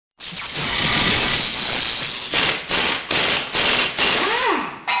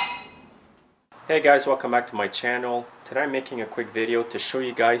Hey guys, welcome back to my channel. Today I'm making a quick video to show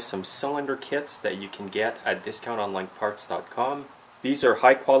you guys some cylinder kits that you can get at discountonlineparts.com. These are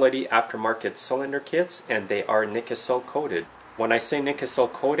high quality aftermarket cylinder kits and they are Nicosil coated. When I say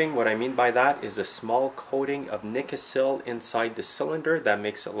Nicosil coating, what I mean by that is a small coating of Nicosil inside the cylinder that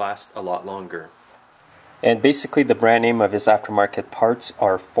makes it last a lot longer. And basically the brand name of his aftermarket parts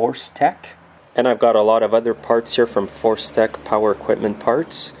are FORCE-TEC. And I've got a lot of other parts here from FORCE-TEC power equipment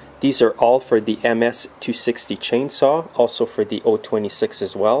parts. These are all for the MS260 chainsaw, also for the 026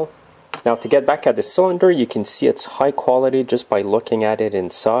 as well. Now to get back at the cylinder, you can see it's high quality just by looking at it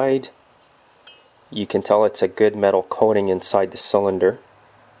inside. You can tell it's a good metal coating inside the cylinder.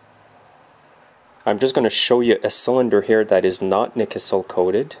 I'm just going to show you a cylinder here that is not Nicosil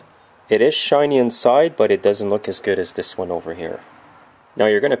coated. It is shiny inside, but it doesn't look as good as this one over here. Now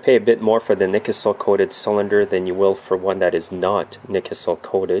you're going to pay a bit more for the Nicosil coated cylinder than you will for one that is not Nicosil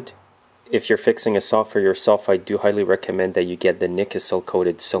coated. If you're fixing a saw for yourself, I do highly recommend that you get the Nicosil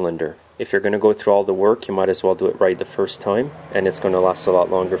coated cylinder. If you're going to go through all the work, you might as well do it right the first time, and it's going to last a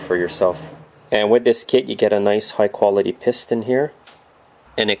lot longer for yourself. And with this kit you get a nice high quality piston here.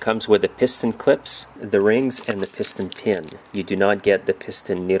 And it comes with the piston clips, the rings, and the piston pin. You do not get the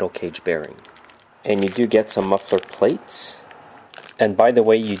piston needle cage bearing. And you do get some muffler plates. And by the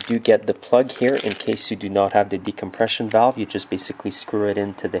way, you do get the plug here in case you do not have the decompression valve. You just basically screw it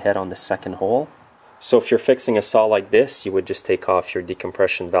into the head on the second hole. So if you're fixing a saw like this, you would just take off your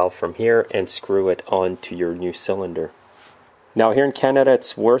decompression valve from here and screw it onto your new cylinder. Now here in Canada,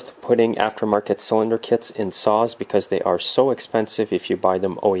 it's worth putting aftermarket cylinder kits in saws because they are so expensive if you buy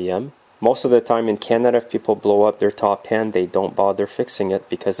them OEM. Most of the time in Canada, if people blow up their top end, they don't bother fixing it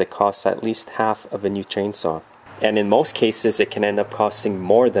because it costs at least half of a new chainsaw. And in most cases, it can end up costing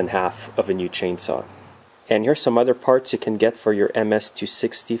more than half of a new chainsaw. And here's some other parts you can get for your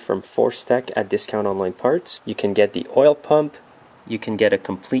MS260 from FORCE-TEC at Discount Online Parts. You can get the oil pump. You can get a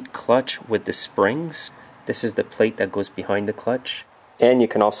complete clutch with the springs. This is the plate that goes behind the clutch. And you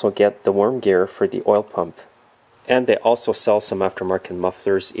can also get the worm gear for the oil pump. And they also sell some aftermarket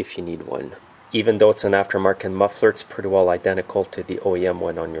mufflers if you need one. Even though it's an aftermarket muffler, it's pretty well identical to the OEM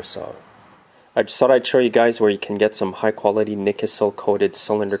one on your saw. I just thought I'd show you guys where you can get some high quality Nicosil coated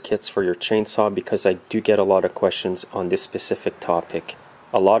cylinder kits for your chainsaw because I do get a lot of questions on this specific topic.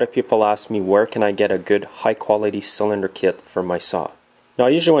 A lot of people ask me where can I get a good high quality cylinder kit for my saw. Now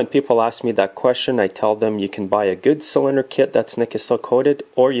usually when people ask me that question, I tell them you can buy a good cylinder kit that's Nicosil coated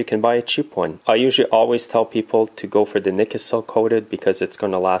or you can buy a cheap one. I usually always tell people to go for the Nicosil coated because it's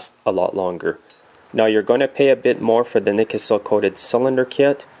going to last a lot longer. Now you're going to pay a bit more for the Nicosil coated cylinder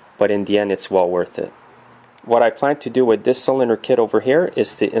kit, but in the end it's well worth it. What I plan to do with this cylinder kit over here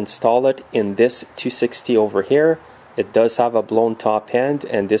is to install it in this 260 over here. It does have a blown top end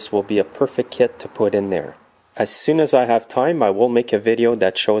and this will be a perfect kit to put in there. As soon as I have time, I will make a video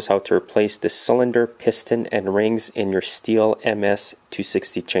that shows how to replace the cylinder, piston, and rings in your Stihl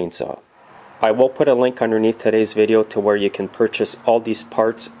MS260 chainsaw. I will put a link underneath today's video to where you can purchase all these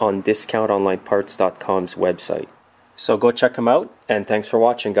parts on discountonlineparts.com's website. So go check them out, and thanks for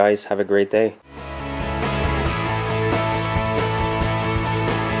watching guys. Have a great day.